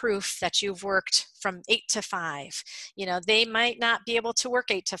want proof that you've worked from 8 to 5. They might not be able to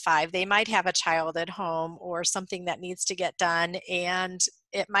work 8 to 5. They might have a child at home or something that needs to get done. And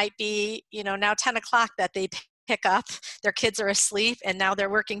it might be, now 10 o'clock that they pick up, their kids are asleep, and now they're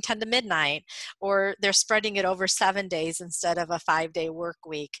working 10 to midnight, or they're spreading it over 7 days instead of a 5-day work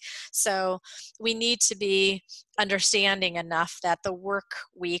week. So we need to be understanding enough that the work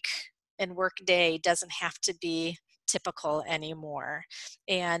week and work day doesn't have to be typical anymore.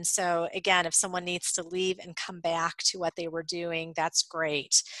 And so again, if someone needs to leave and come back to what they were doing, that's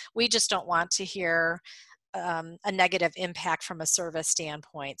great. We just don't want to hear a negative impact from a service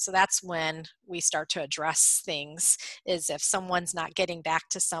standpoint. So that's when we start to address things, is if someone's not getting back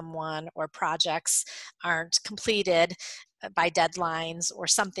to someone, or projects aren't completed by deadlines, or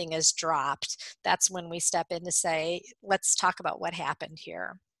something is dropped. That's when we step in to say, let's talk about what happened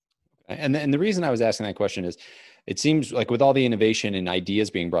here. And the reason I was asking that question is, it seems like with all the innovation and ideas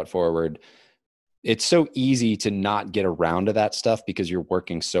being brought forward, it's so easy to not get around to that stuff because you're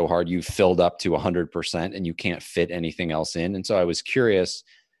working so hard. You've filled up to 100% and you can't fit anything else in. And so I was curious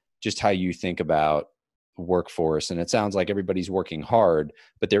just how you think about workforce. And it sounds like everybody's working hard,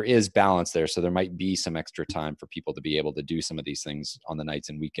 but there is balance there. So there might be some extra time for people to be able to do some of these things on the nights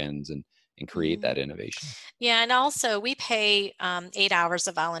and weekends and create that innovation. Yeah, and also we pay 8 hours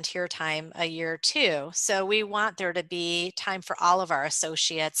of volunteer time a year too. So we want there to be time for all of our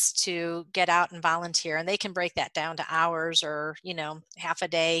associates to get out and volunteer, and they can break that down to hours, or half a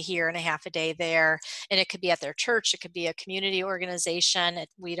day here and a half a day there. And it could be at their church, it could be a community organization.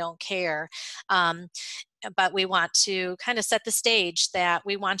 We don't care. But we want to kind of set the stage that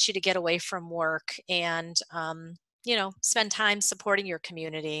we want you to get away from work and spend time supporting your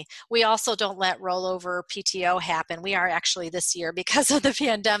community. We also don't let rollover PTO happen. We are actually this year because of the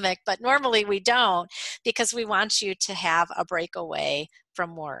pandemic, but normally we don't, because we want you to have a breakaway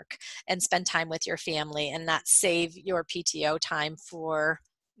from work and spend time with your family and not save your PTO time for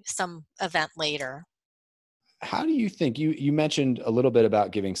some event later. How do you think, you mentioned a little bit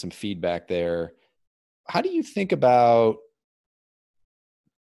about giving some feedback there. How do you think about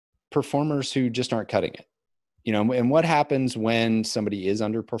performers who just aren't cutting it? And what happens when somebody is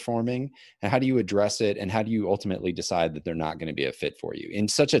underperforming, and how do you address it? And how do you ultimately decide that they're not going to be a fit for you? In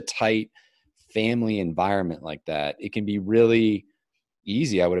such a tight family environment like that, it can be really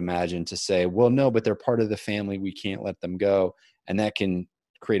easy, I would imagine, to say, well, no, but they're part of the family. We can't let them go. And that can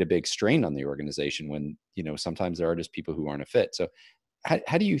create a big strain on the organization when, sometimes there are just people who aren't a fit. So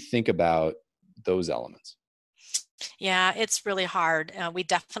how do you think about those elements? Yeah, it's really hard. We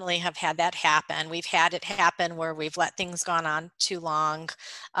definitely have had that happen. We've had it happen where we've let things gone on too long.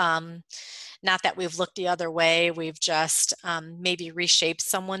 Not that we've looked the other way. We've just maybe reshaped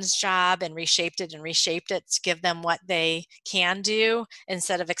someone's job and reshaped it to give them what they can do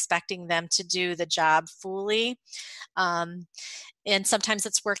instead of expecting them to do the job fully. And sometimes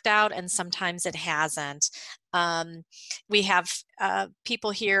it's worked out and sometimes it hasn't. We have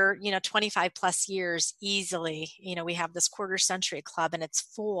people here, 25 plus years easily. We have this quarter century club and it's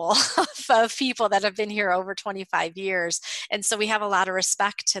full of people that have been here over 25 years. And so we have a lot of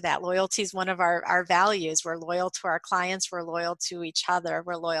respect to that. Loyalty is one of our values. We're loyal to our clients. We're loyal to each other.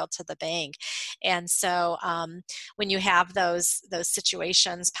 We're loyal to the bank. And so when you have those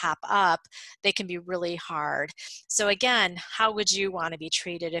situations pop up, they can be really hard. So again, how would you want to be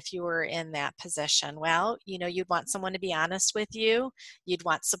treated if you were in that position? Well, you'd want someone to be honest with you. You'd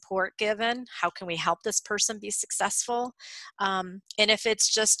want support given. How can we help this person be successful? And if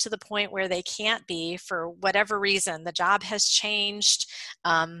it's just to the point where they can't be for whatever reason, the job has changed,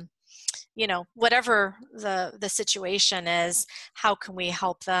 whatever the situation is, how can we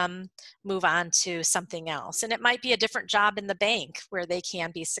help them move on to something else? And it might be a different job in the bank where they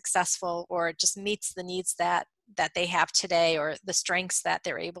can be successful, or it just meets the needs that they have today, or the strengths that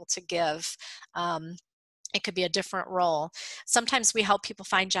they're able to give. It could be a different role. Sometimes we help people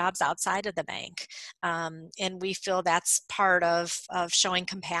find jobs outside of the bank. And we feel that's part of showing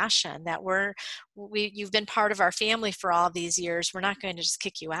compassion, that you've been part of our family for all these years. We're not going to just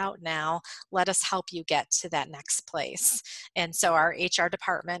kick you out now. Let us help you get to that next place. And so our HR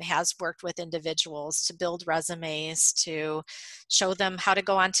department has worked with individuals to build resumes, to show them how to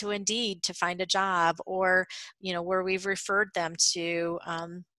go onto Indeed to find a job, or, where we've referred them to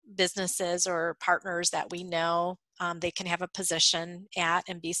businesses or partners that we know they can have a position at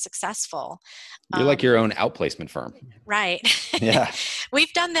and be successful. You're like your own outplacement firm. Right. Yeah.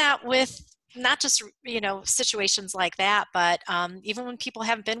 We've done that with not just, situations like that, but even when people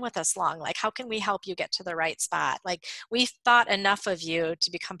haven't been with us long, like, how can we help you get to the right spot? Like, we've thought enough of you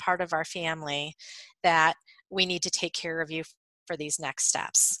to become part of our family that we need to take care of you for these next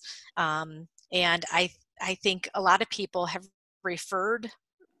steps. And I think a lot of people have referred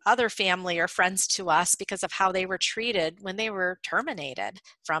other family or friends to us because of how they were treated when they were terminated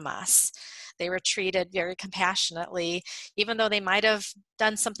from us. They were treated very compassionately, even though they might have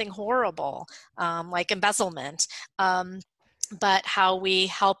done something horrible, like embezzlement. But how we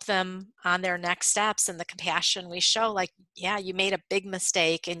help them on their next steps and the compassion we show, like, yeah, you made a big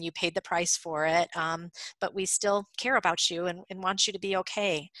mistake and you paid the price for it, but we still care about you and want you to be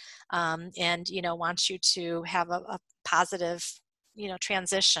okay, and want you to have a positive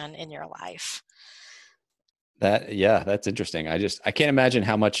transition in your life. That's interesting. I can't imagine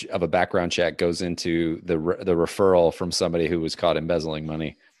how much of a background check goes into the referral from somebody who was caught embezzling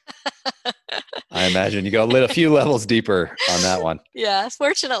money. I imagine you go a few levels deeper on that one. Yeah,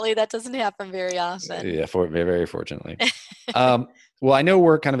 fortunately, that doesn't happen very often. Yeah, very fortunately. Well, I know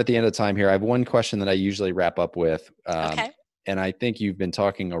we're kind of at the end of the time here. I have one question that I usually wrap up with. Okay. And I think you've been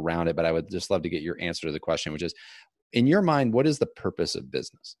talking around it, but I would just love to get your answer to the question, which is, in your mind, what is the purpose of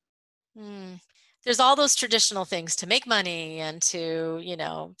business? There's all those traditional things to make money and to,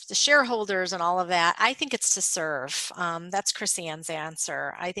 the shareholders and all of that. I think it's to serve. That's KrisAnn's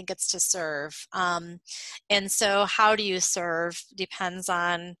answer. I think it's to serve. And so how do you serve depends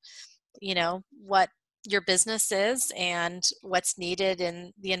on, what your business is and what's needed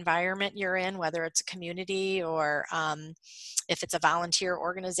in the environment you're in, whether it's a community or if it's a volunteer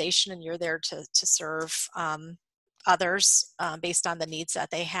organization and you're there to serve others based on the needs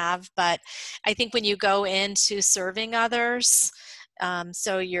that they have. But I think when you go into serving others,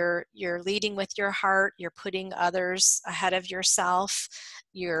 so you're leading with your heart, you're putting others ahead of yourself,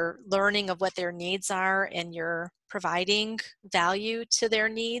 you're learning of what their needs are, and you're providing value to their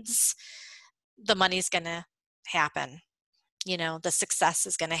needs, the money's going to happen. The success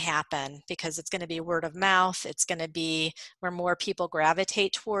is going to happen because it's going to be word of mouth. It's going to be where more people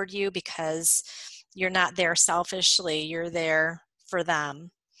gravitate toward you because you're not there selfishly, you're there for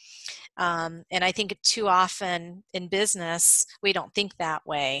them. And I think too often in business, we don't think that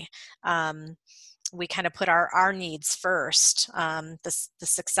way. We kind of put our needs first, the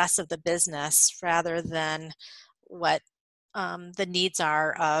success of the business rather than what the needs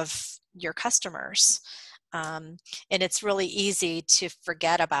are of your customers. And it's really easy to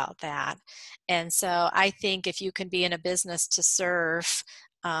forget about that. And so I think if you can be in a business to serve,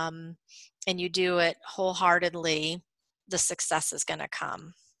 and you do it wholeheartedly, the success is going to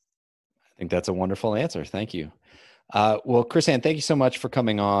come. I think that's a wonderful answer. Thank you. Well, KrisAnn, thank you so much for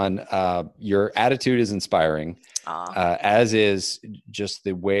coming on. Your attitude is inspiring, as is just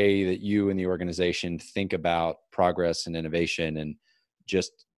the way that you and the organization think about progress and innovation, and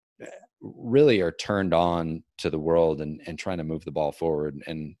just really are turned on to the world and trying to move the ball forward.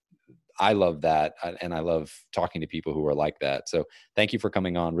 And I love that. And I love talking to people who are like that. So thank you for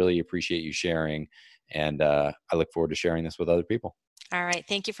coming on. Really appreciate you sharing. And I look forward to sharing this with other people. All right.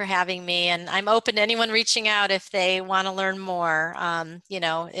 Thank you for having me. And I'm open to anyone reaching out if they want to learn more.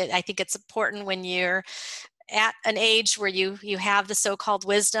 I think it's important when you're at an age where you have the so-called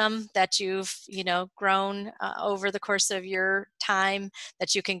wisdom that you've, grown over the course of your time,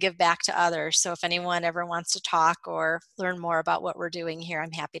 that you can give back to others. So if anyone ever wants to talk or learn more about what we're doing here,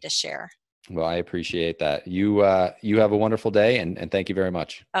 I'm happy to share. Well, I appreciate that. You have a wonderful day, and thank you very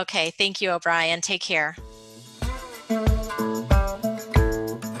much. Okay. Thank you, O'Brien. Take care.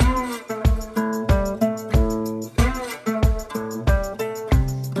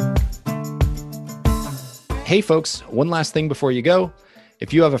 Hey folks, one last thing before you go.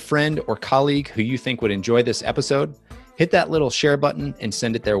 If you have a friend or colleague who you think would enjoy this episode, hit that little share button and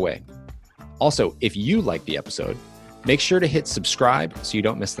send it their way. Also, if you like the episode, make sure to hit subscribe so you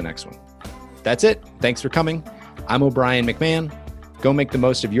don't miss the next one. That's it. Thanks for coming. I'm O'Brien McMahon. Go make the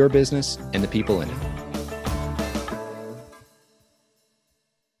most of your business and the people in it.